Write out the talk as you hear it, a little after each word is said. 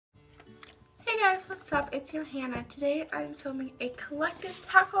guys, what's up? It's your Hannah. Today I'm filming a collective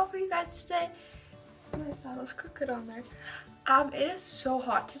tack haul for you guys today. My saddle's crooked on there. It is so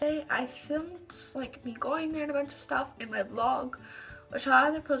hot today. I filmed like me going there and a bunch of stuff in my vlog, which I'll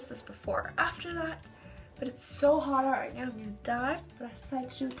either post this before or after that. But it's so hot out right now, I'm gonna die. But I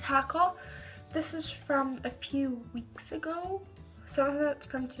decided to do a tack haul. This is from a few weeks ago. Some of it's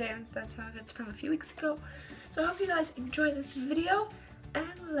from today and then some of it's from a few weeks ago. So I hope you guys enjoy this video. And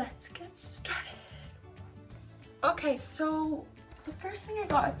let's get started. Okay, so the first thing I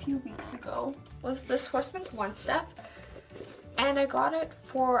got a few weeks ago was this Horseman's One Step. And I got it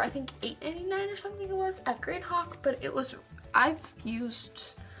for, I think, $8.99 or something it was at Green Hawk. But it was, I've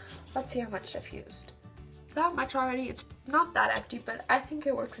used, let's see how much I've used. That much already. It's not that empty, but I think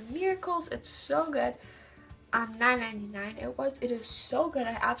it works in miracles. It's so good. $9.99 it is so good.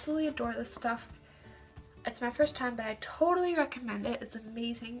 I absolutely adore this stuff. It's my first time, but I totally recommend it. It's an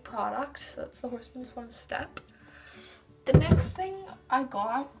amazing product. So it's the Horseman's One Step. The next thing I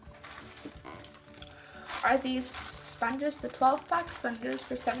got are these sponges, the 12-pack sponges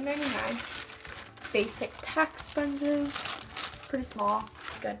for $7.99. Basic tack sponges, pretty small,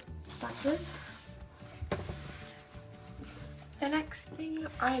 good sponges. The next thing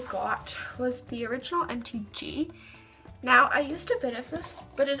I got was the original MTG. Now, I used a bit of this,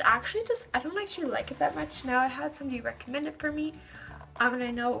 but it actually just, I don't actually like it that much. Now, I had somebody recommend it for me, and I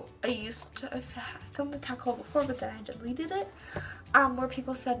know I used to film the tack haul before, but then I deleted it, where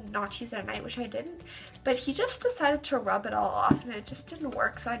people said not to use it at night, which I didn't, but he just decided to rub it all off, and it just didn't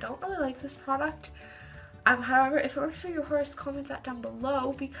work, so I don't really like this product. However, if it works for your horse, comment that down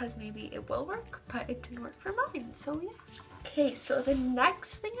below, because maybe it will work, but it didn't work for mine, so yeah. Okay, so the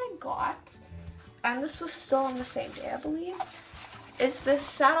next thing I got, and this was still on the same day, I believe, is this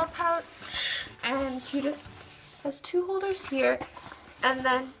saddle pouch, and you just, has two holders here, and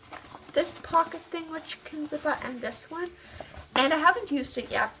then this pocket thing which can zip out, and this one, and I haven't used it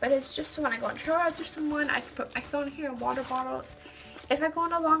yet, but it's just so when I go on trail rides or someone, I can put my phone here and water bottles. If I go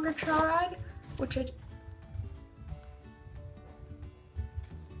on a longer trail ride, which I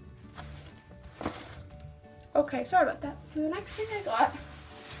okay, sorry about that. So the next thing I got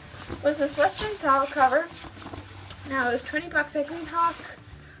was this Western saddle cover. Now it was 20 bucks at Green Hawk,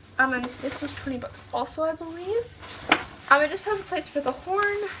 and this was 20 bucks also, I believe. It just has a place for the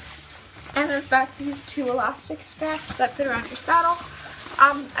horn, and then back these two elastic straps that fit around your saddle.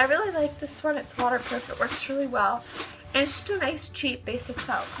 I really like this one. It's waterproof. It works really well, and it's just a nice, cheap, basic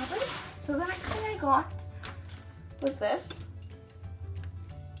saddle cover. So the next thing I got was this.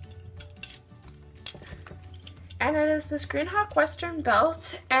 And it is this Green Hawk Western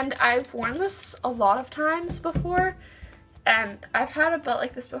belt, and I've worn this a lot of times before, and I've had a belt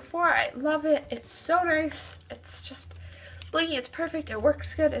like this before. I love it. It's so nice. It's just blingy. It's perfect. It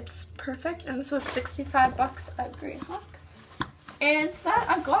works good. It's perfect. And this was 65 bucks at Green Hawk. And so that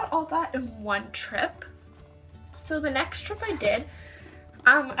I got all that in one trip. So the next trip I did,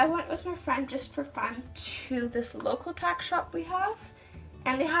 I went with my friend just for fun to this local tack shop we have,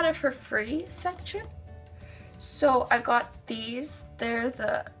 and they had it for free section. So I got these. They're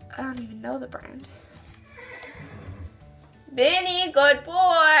the, I don't even know the brand. Benny, good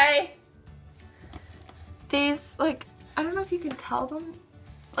boy. These, like, I don't know if you can tell them,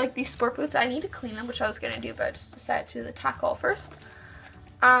 like these sport boots. I need to clean them, which I was gonna do, but I just decided to do the tack haul first.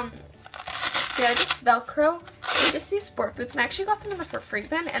 Yeah, just Velcro. They're just these sport boots, and I actually got them in the for free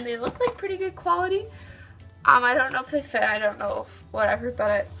bin, and they look like pretty good quality. I don't know if they fit. I don't know if whatever,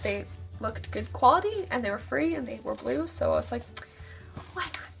 but they looked good quality, and they were free, and they were blue, so I was like, why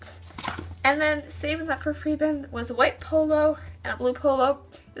not? And then saving that for free bin was a white polo and a blue polo.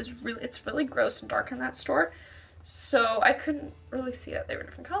 It's really gross and dark in that store, so I couldn't really see that they were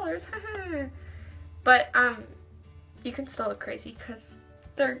different colors. But you can still look crazy because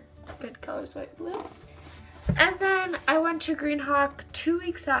they're good colors, white and blue. And then I went to Green Hawk 2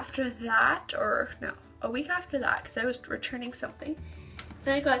 weeks after that, or no, a week after that, because I was returning something.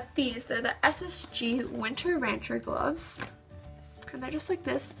 And I got these. They're the SSG Winter Rancher gloves, and they're just like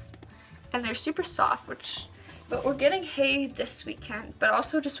this, and they're super soft, but we're getting hay this weekend, but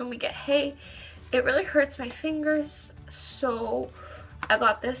also just when we get hay, it really hurts my fingers, so I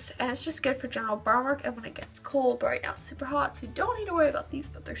got this, and it's just good for general barn work and when it gets cold. But right now it's super hot, so you don't need to worry about these,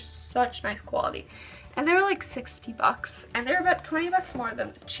 but they're such nice quality. And they were like 60 bucks, and they're about 20 bucks more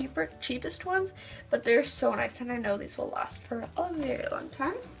than the cheapest ones, but they're so nice, and I know these will last for a very long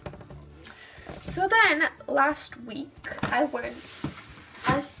time. So then, last week, I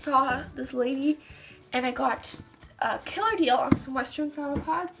saw this lady, and I got a killer deal on some Western saddle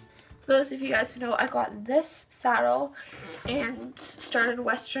pads for For those of you guys who know, I got this saddle and started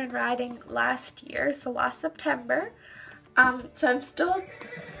Western riding last year, so last September. So I'm still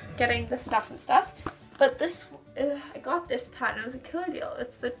getting the stuff and stuff, but this, I got this pad and it was a killer deal.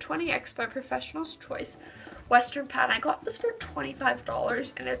 It's the 20X by Professional's Choice Western pad. I got this for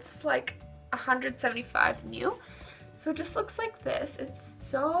 $25 and it's like $175 new. So it just looks like this. It's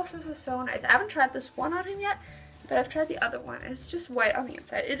so nice. I haven't tried this one on him yet, but I've tried the other one. It's just white on the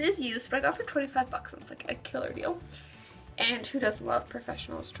inside. It is used, but I got it for 25 bucks and it's like a killer deal. And who doesn't love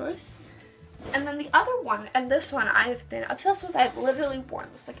Professional's Choice? And then the other one, and this one I've been obsessed with. I've literally worn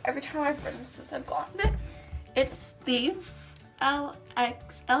this like every time I've ridden since I've gotten it. It's the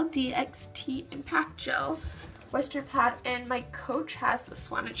LDXT Impact Gel Western pad, and my coach has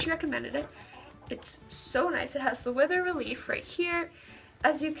this one and she recommended it. It's so nice. It has the wither relief right here,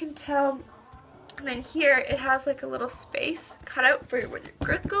 as you can tell. And then here it has like a little space cut out for where your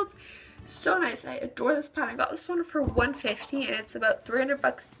girth goes. So nice. I adore this pad. I got this one for $150 and it's about 300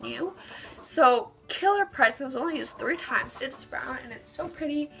 bucks new. So killer price. It was only used 3 times. It's brown and it's so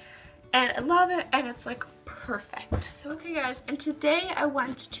pretty and I love it and it's like perfect. So okay guys, and today I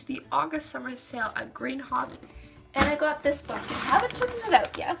went to the August summer sale at Greenhawk and I got this blanket. I haven't taken it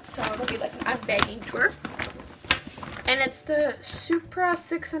out yet, so it'll be like an unbagging tour. And it's the Supra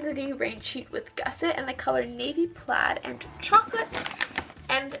 600E rain sheet with gusset and the color navy plaid and chocolate.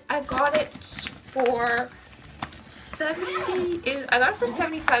 And I got it for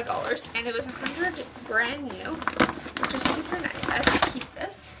 $75 and it was 100 brand new, which is super nice. I have to keep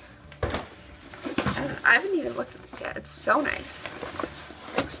this. And I haven't even looked at this yet. It's so nice. It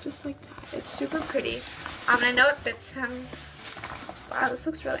looks just like that. It's super pretty. I know it fits him. Wow, this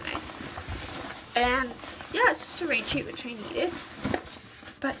looks really nice. And yeah, it's just a rain sheet, which I needed.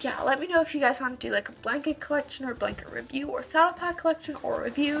 But yeah, let me know if you guys want to do like a blanket collection or blanket review or saddle pad collection or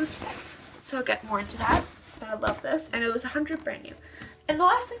reviews. So I'll get more into that. But I love this. And it was 100 brand new. And the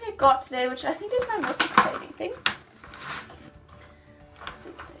last thing I got today, which I think is my most exciting thing, let's see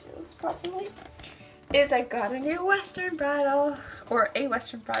if I do this properly, is I got a new Western bridle, or a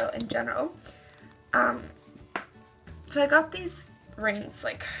Western bridle in general. So I got these reins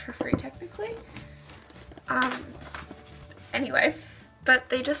like for free technically. Anyway, but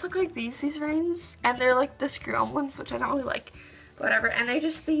they just look like these reins, and they're like the screw-on ones, which I don't really like, whatever. And they're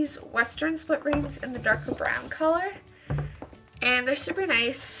just these Western split reins in the darker brown color, and they're super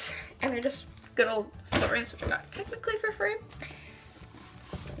nice, and they're just good old split reins, which I got technically for free.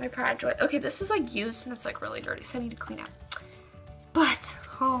 My pride joy. Okay, this is like used and it's like really dirty, so I need to clean it. But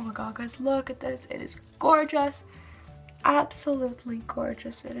oh my god guys, look at this. It is gorgeous. Absolutely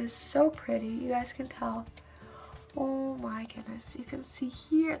gorgeous. It is so pretty. You guys can tell. Oh my goodness. You can see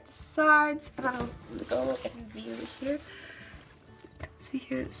here at the sides, and then I'll go and view here. You can see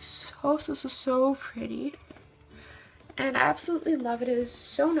here, it's so pretty. And I absolutely love it. It is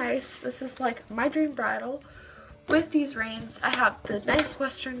so nice. This is like my dream bridle with these reins. I have the nice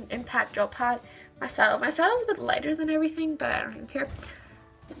Western Impact Gel pad. My saddle's a bit lighter than everything, but I don't even care.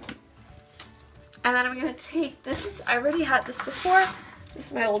 And then I'm going to take, I already had this before. This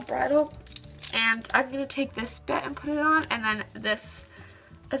is my old bridle. And I'm going to take this bit and put it on, and then this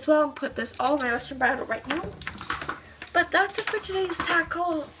as well, and put this all in my Western bridle right now. But that's it for today's tack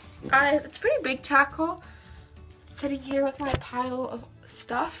haul. It's a pretty big tack haul. Sitting here with my pile of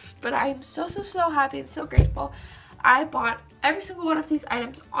stuff, but I'm so happy and so grateful. I bought every single one of these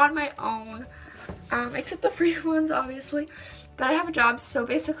items on my own, except the free ones obviously. But I have a job, so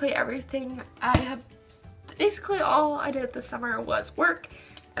basically all I did this summer was work,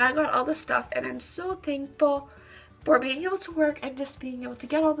 and I got all this stuff, and I'm so thankful for being able to work and just being able to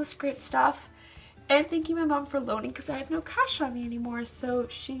get all this great stuff. And thanking my mom for loaning, because I have no cash on me anymore, so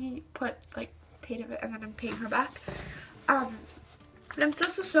she paid of it, and then I'm paying her back. But I'm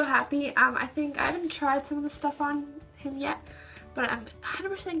so happy. I think I haven't tried some of the stuff on him yet, but I'm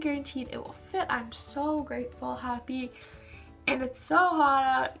 100% guaranteed it will fit. I'm so grateful, happy. And it's so hot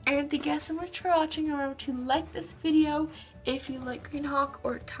out, and thank you guys so much for watching. Remember to like this video if you like Greenhawk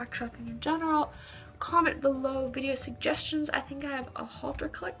or tack shopping in general. Comment below video suggestions. I think I have a halter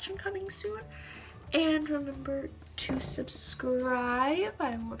collection coming soon. And remember to subscribe.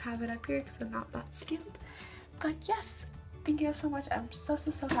 I won't have it up here because I'm not that skilled. But yes, thank you guys so much. I'm so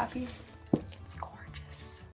happy. It's cool.